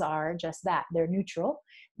Kaphas are just that. They're neutral.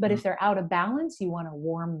 But if they're out of balance, you want to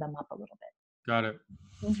warm them up a little bit. Got it.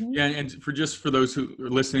 Yeah, and for those who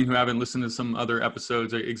are listening who haven't listened to some other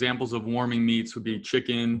episodes, examples of warming meats would be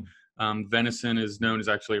chicken. Venison is known as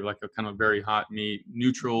actually like a kind of very hot meat.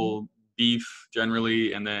 Neutral, beef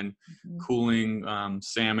generally, and then cooling,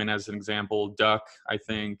 salmon as an example, duck, I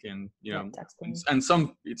think, and and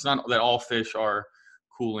some. It's not that all fish are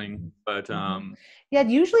cooling, but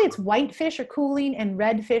usually it's white fish are cooling and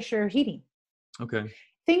red fish are heating. Okay.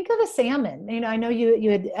 Think of a salmon. I know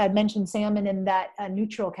you had mentioned salmon in that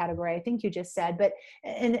neutral category, I think you just said, but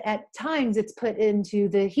at times it's put into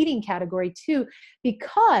the heating category too,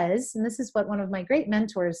 because, and this is what one of my great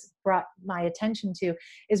mentors brought my attention to,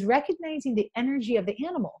 is recognizing the energy of the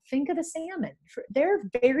animal. Think of the salmon. They're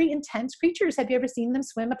very intense creatures. Have you ever seen them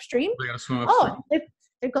swim upstream? They gotta swim upstream.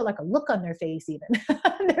 They've got like a look on their face even.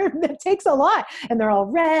 It takes a lot. And they're all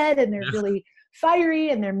red and they're really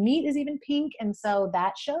fiery, and their meat is even pink. And so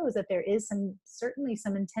that shows that there is certainly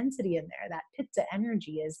some intensity in there. That Pitta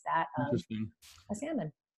energy is that of a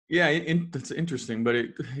salmon. Yeah, that's interesting. But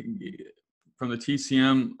from the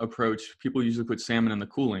TCM approach, people usually put salmon in the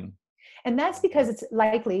cooling. And that's because it's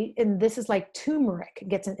likely, and this is like turmeric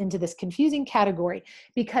gets into this confusing category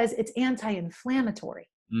because it's anti-inflammatory.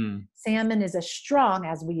 Salmon is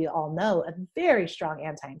as we all know, a very strong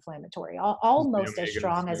anti-inflammatory, almost as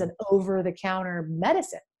strong as an over-the-counter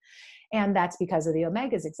medicine. And that's because of the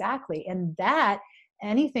omegas, exactly. And that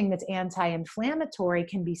anything that's anti-inflammatory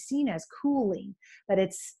can be seen as cooling, but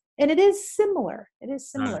it is similar. It is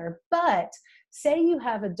similar. But say you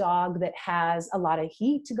have a dog that has a lot of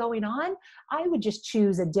heat going on, I would just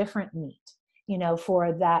choose a different meat, for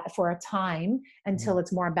a time until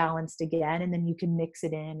it's more balanced again. And then you can mix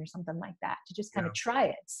it in or something like that to just kind of try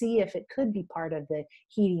it, see if it could be part of the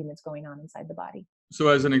heating that's going on inside the body. So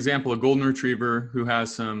as an example, a golden retriever who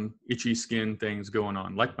has some itchy skin things going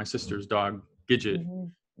on, like my sister's dog, Gidget,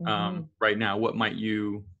 right now, what might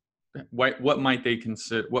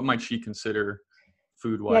she consider Yeah,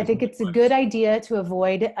 I food-wise? think it's a good idea to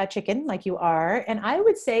avoid a chicken like you are. And I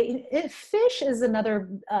would say fish is another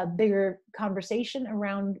bigger conversation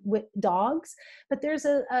around with dogs, but there's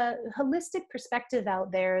a holistic perspective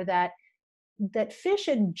out there that fish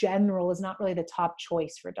in general is not really the top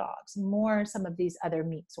choice for dogs, more some of these other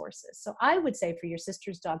meat sources. So I would say for your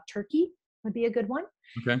sister's dog, turkey would be a good one.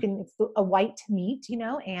 Okay. It's a white meat,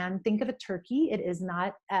 and think of a turkey. It is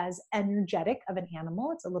not as energetic of an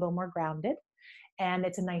animal. It's a little more grounded, and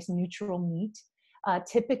it's a nice neutral meat.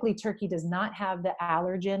 Typically, turkey does not have the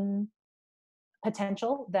allergen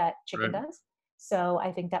potential that chicken Right. does. So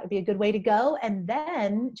I think that would be a good way to go. And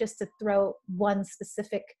then just to throw one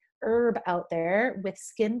specific herb out there with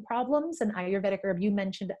skin problems, an Ayurvedic herb, you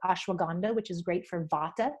mentioned ashwagandha, which is great for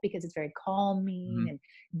vata because it's very calming and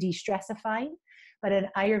de-stressifying. But an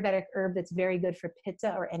Ayurvedic herb that's very good for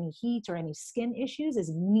pitta or any heat or any skin issues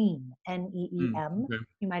is neem, N-E-E-M. Okay.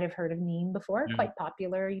 You might have heard of neem before, Yeah. quite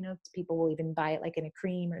popular. People will even buy it like in a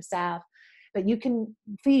cream or salve. But you can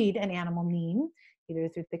feed an animal neem either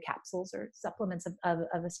through the capsules or supplements of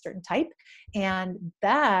a certain type. And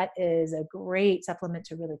that is a great supplement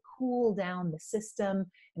to really cool down the system,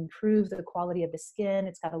 improve the quality of the skin.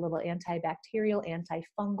 It's got a little antibacterial,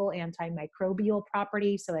 antifungal, antimicrobial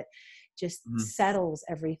property. So it just settles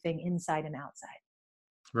everything inside and outside.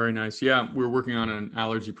 Very nice. Yeah, we're working on an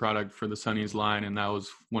allergy product for the Sunny's line, and that was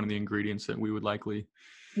one of the ingredients that we would likely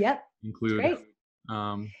include. Great.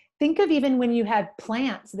 Think of even when you have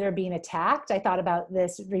plants that are being attacked. I thought about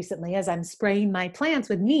this recently as I'm spraying my plants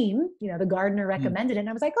with neem. The gardener recommended it, and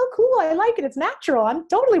I was like, oh, cool, I like it. It's natural. I'm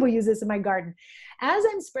totally will use this in my garden. As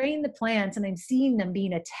I'm spraying the plants and I'm seeing them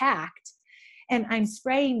being attacked, and I'm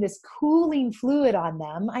spraying this cooling fluid on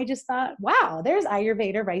them, I just thought, wow, there's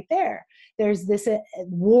Ayurveda right there. There's this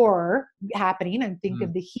war happening, and think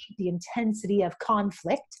of the heat, the intensity of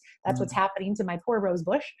conflict. That's what's happening to my poor rose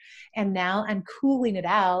bush. And now I'm cooling it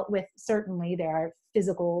out with, certainly there are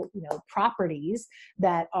physical, properties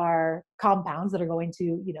that are compounds that are going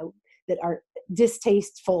to, that are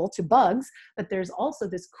distasteful to bugs, but there's also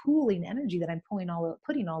this cooling energy that I'm putting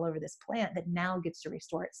all over this plant that now gets to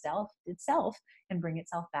restore itself and bring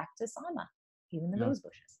itself back to sama, even the rose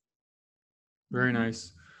bushes. Very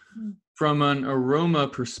nice. From an aroma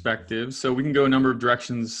perspective, so we can go a number of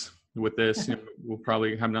directions with this. We'll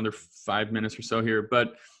probably have another 5 minutes or so here,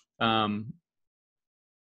 but I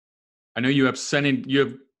know you have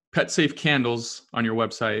pet safe candles on your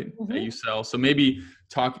website that you sell. So maybe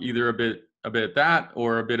talk either a bit that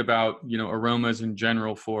or a bit about, aromas in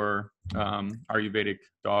general for Ayurvedic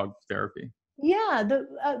dog therapy. Yeah,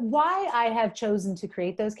 why I have chosen to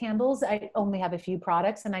create those candles, I only have a few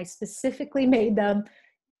products, and I specifically made them,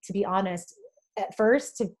 to be honest, at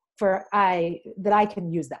first that I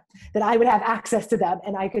can use them, that I would have access to them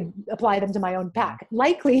and I could apply them to my own pack.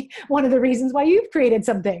 Likely one of the reasons why you've created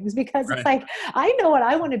some things, because it's like, I know what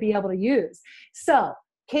I want to be able to use. So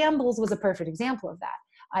candles was a perfect example of that.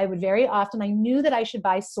 I would very often, I knew that I should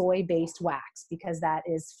buy soy-based wax because that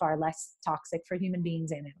is far less toxic for human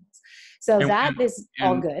beings and animals. So that is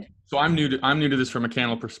all good. So I'm new to this from a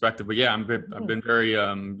candle perspective, but yeah, I've been very,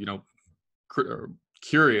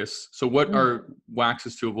 curious. So what are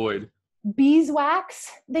waxes to avoid? Beeswax,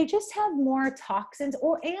 they just have more toxins,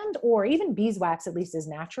 or even beeswax at least is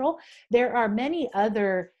natural. There are many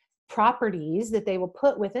other properties that they will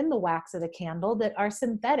put within the wax of the candle that are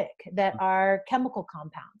synthetic, that are chemical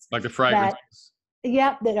compounds. Like the fragrances.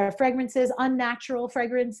 That are fragrances, unnatural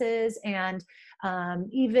fragrances, and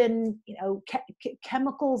even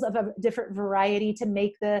chemicals of a different variety to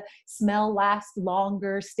make the smell last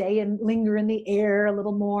longer, stay and linger in the air a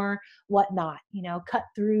little more, whatnot. Cut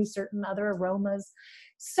through certain other aromas.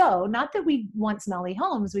 So, not that we want smelly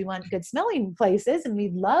homes, we want good smelling places, and we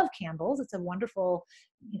love candles. It's a wonderful,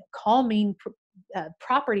 calming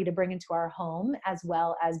property to bring into our home, as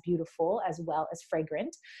well as beautiful, as well as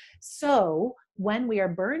fragrant. So when we are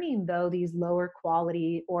burning, though, these lower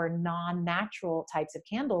quality or non-natural types of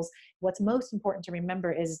candles, what's most important to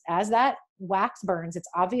remember is as that wax burns, it's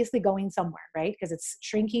obviously going somewhere, right? Because it's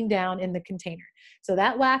shrinking down in the container. So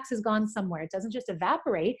that wax has gone somewhere. It doesn't just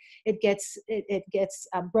evaporate. It gets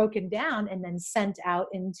broken down and then sent out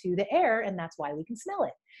into the air, and that's why we can smell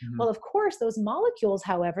it. Well, of course, those molecules,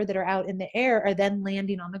 however, that are out in the air are then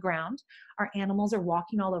landing on the ground. Our animals are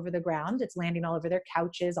walking all over the ground. It's landing all over their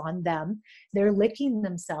couches, on them. They're licking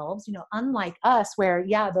themselves, unlike us where,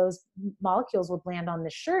 those molecules would land on the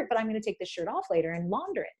shirt, but I'm going to take the shirt off later and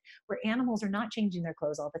launder it, where animals are not changing their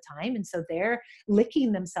clothes all the time. And so they're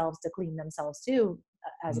licking themselves to clean themselves too.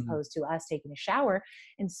 as opposed to us taking a shower.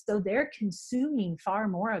 And so they're consuming far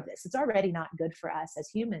more of this. It's already not good for us as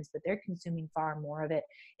humans, but they're consuming far more of it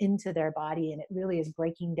into their body. And it really is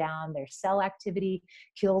breaking down their cell activity,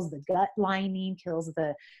 kills the gut lining, kills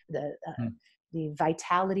the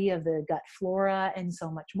vitality of the gut flora, and so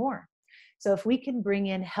much more. So if we can bring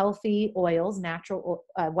in healthy oils, natural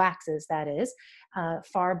waxes, that is,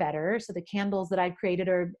 far better. So the candles that I've created,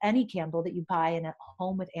 or any candle that you buy in a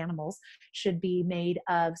home with animals, should be made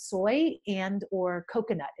of soy and or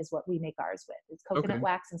coconut is what we make ours with. It's coconut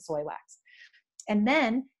wax and soy wax. And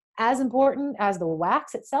then, as important as the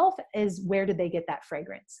wax itself is, where did they get that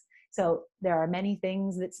fragrance? So there are many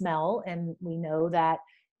things that smell, and we know that,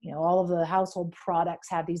 you know, all of the household products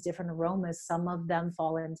have these different aromas. Some of them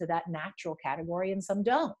fall into that natural category and some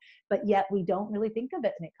don't, but yet we don't really think of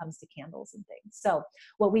it when it comes to candles and things. So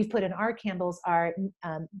what we've put in our candles are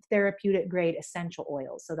therapeutic grade essential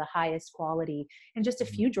oils. So the highest quality, and just a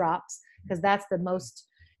few drops, because that's the most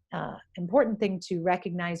important thing to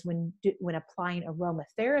recognize when applying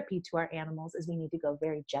aromatherapy to our animals is we need to go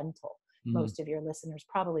very gentle. Most of your listeners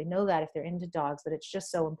probably know that if they're into dogs, but it's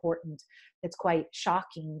just so important. It's quite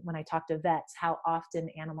shocking when I talk to vets how often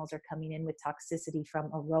animals are coming in with toxicity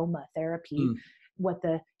from aromatherapy. What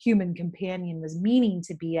the human companion was meaning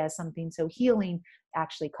to be as something so healing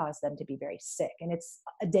actually caused them to be very sick. And it's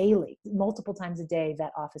a daily, multiple times a day,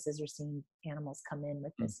 vet offices are seeing animals come in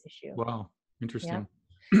with this issue. Wow. Interesting. Yeah.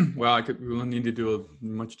 Well, we'll need to do a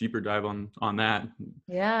much deeper dive on that.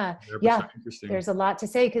 Yeah. Interesting. There's a lot to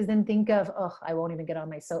say, because then think of, I won't even get on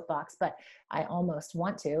my soapbox, but I almost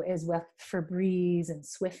want to, is with Febreze and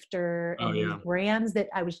Swifter and these brands that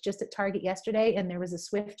I was just at Target yesterday, and there was a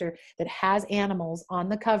Swifter that has animals on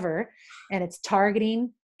the cover, and it's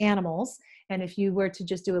targeting animals. And if you were to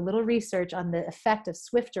just do a little research on the effect of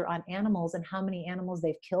Swifter on animals and how many animals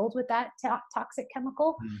they've killed with that toxic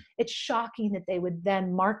chemical, it's shocking that they would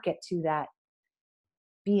then market to that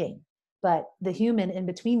being. But the human in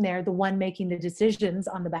between there, the one making the decisions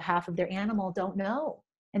on the behalf of their animal, don't know.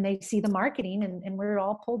 And they see the marketing, and we're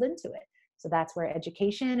all pulled into it. So that's where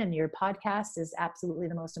education and your podcast is absolutely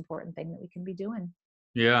the most important thing that we can be doing.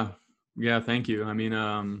 Yeah. Thank you. I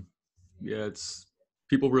mean, it's,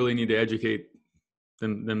 people really need to educate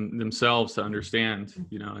themselves to understand,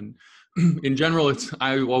 you know, and in general,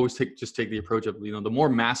 I always take the approach of, you know, the more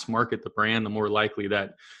mass market the brand, the more likely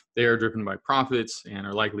that they are driven by profits and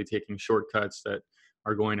are likely taking shortcuts that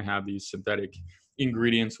are going to have these synthetic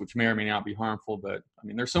ingredients, which may or may not be harmful. But I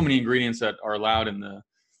mean, there's so many ingredients that are allowed in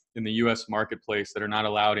the U.S. marketplace that are not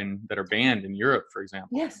allowed that are banned in Europe, for example.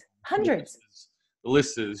 Yes, hundreds. The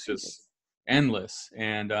list is just endless.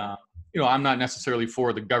 And, you know, I'm not necessarily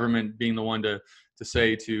for the government being the one to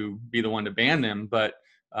be the one to ban them, but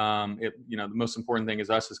you know, the most important thing is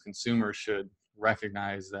us as consumers should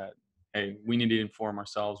recognize that, hey, we need to inform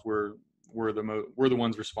ourselves. We're the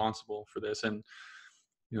ones responsible for this. And,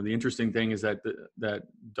 you know, the interesting thing is that that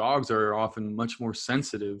dogs are often much more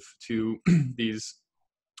sensitive to these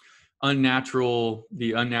unnatural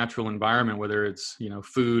environment, whether it's, you know,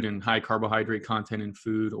 food and high carbohydrate content in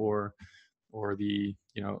food, or the,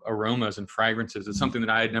 you know, aromas and fragrances. It's something that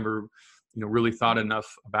I had never, you know, really thought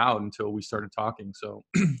enough about until we started talking. So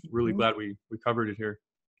really glad we covered it here.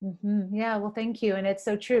 Yeah, well, thank you. And it's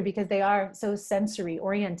so true, because they are so sensory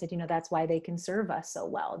oriented. You know, that's why they can serve us so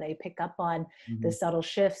well. They pick up on the subtle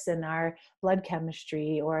shifts in our blood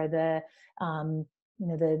chemistry, or the, you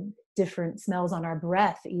know, the different smells on our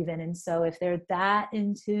breath even. And so if they're that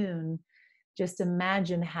in tune, just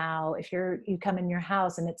imagine how, if you come in your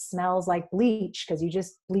house and it smells like bleach because you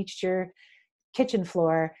just bleached your kitchen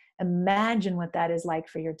floor, imagine what that is like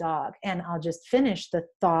for your dog. And I'll just finish the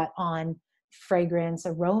thought on fragrance,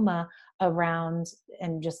 aroma around,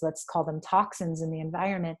 and just let's call them toxins in the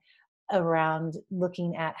environment, around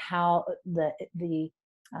looking at how the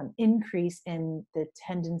increase in the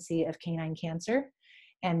tendency of canine cancer.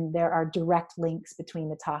 And there are direct links between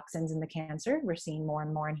the toxins and the cancer. We're seeing more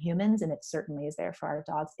and more in humans, and it certainly is there for our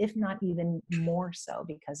dogs, if not even more so,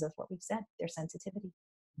 because of what we've said, their sensitivity.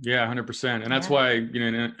 Yeah, 100%. And that's why,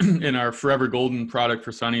 you know, in our Forever Golden product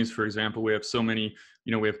for Sunnies, for example, we have so many,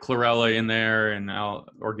 you know, we have chlorella in there and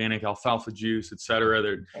organic alfalfa juice, et cetera.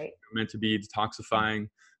 They're meant to be detoxifying,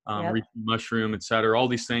 mushroom, et cetera. All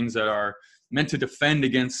these things that are meant to defend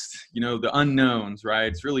against, you know, the unknowns, right?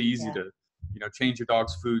 It's really easy to, you know, change your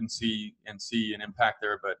dog's food and see an impact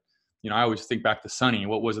there. But, you know, I always think back to Sunny.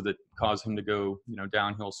 What was it that caused him to go, you know,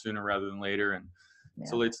 downhill sooner rather than later? And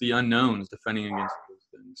so it's the unknowns defending against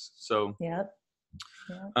those things. So,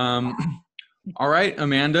 all right,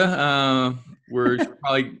 Amanda, we're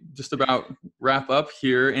probably just about wrap up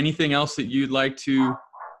here. Anything else that you'd like to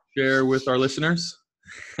share with our listeners?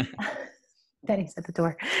 Benny's at the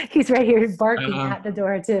door. He's right here barking at the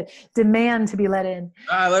door to demand to be let in.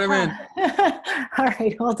 Let him in. All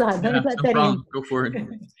right, hold on. Let me let Benny in. Go for it.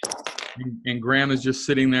 And Graham is just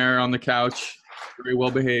sitting there on the couch, very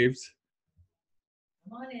well behaved.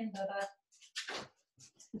 Come on in,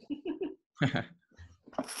 Bubba.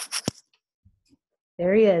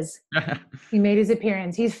 There he is. He made his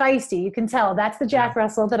appearance. He's feisty. You can tell. That's the Jack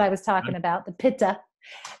Russell that I was talking about, the Pitta.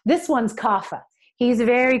 This one's Kapha. He's a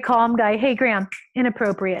very calm guy. Hey, Graham,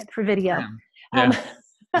 inappropriate for video. Yeah.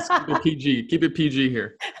 Keep it PG. Keep it PG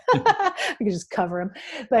here. I can just cover him.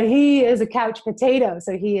 But he is a couch potato.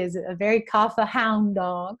 So he is a very Kapha hound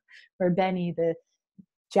dog, where Benny, the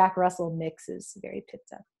Jack Russell mix, is very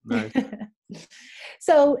Pitta. Nice.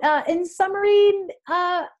 So in summary,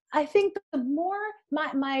 I think the more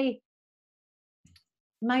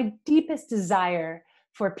my deepest desire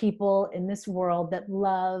for people in this world that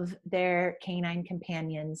love their canine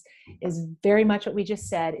companions is very much what we just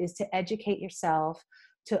said, is to educate yourself,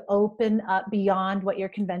 to open up beyond what your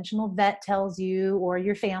conventional vet tells you or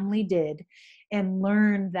your family did, and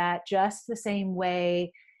learn that just the same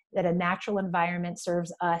way that a natural environment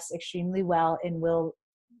serves us extremely well and will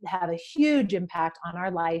have a huge impact on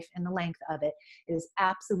our life and the length of it, it is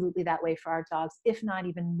absolutely that way for our dogs, if not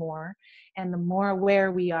even more. And the more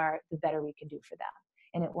aware we are, the better we can do for them.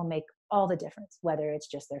 And it will make all the difference, whether it's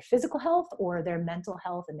just their physical health or their mental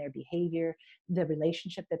health and their behavior, the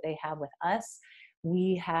relationship that they have with us.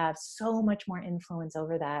 We have so much more influence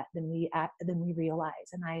over that than we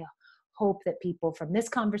realize. And I hope that people from this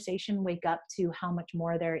conversation wake up to how much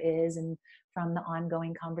more there is, and from the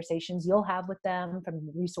ongoing conversations you'll have with them, from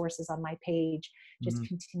the resources on my page, just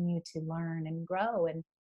continue to learn and grow and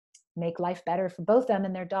make life better for both them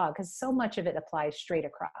and their dog, because so much of it applies straight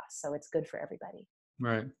across. So it's good for everybody.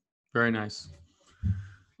 Right. Very nice.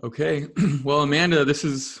 Okay. Well, Amanda, this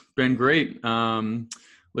has been great.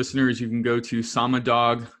 Listeners, you can go to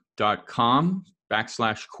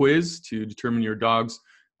samadog.com/quiz to determine your dog's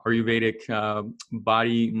Ayurvedic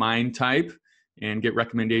body-mind type and get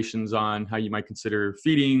recommendations on how you might consider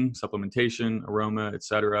feeding, supplementation, aroma,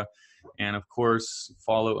 etc. And of course,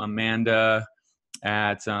 follow Amanda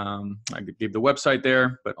at, I gave the website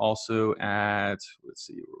there, but also at, let's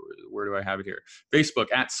see, where do I have it here? Facebook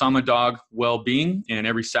at Samadog Wellbeing. And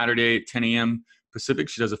every Saturday at 10 a.m. Pacific,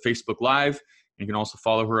 she does a Facebook Live. And you can also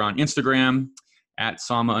follow her on Instagram at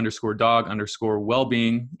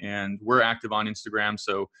Sama_dog_wellbeing. And we're active on Instagram.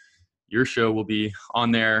 So your show will be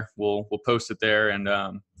on there. We'll post it there, and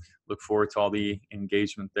look forward to all the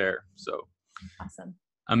engagement there. So awesome.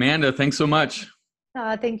 Amanda, thanks so much.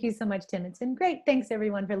 Thank you so much, Tim. It's been great. Thanks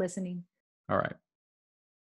everyone for listening. All right.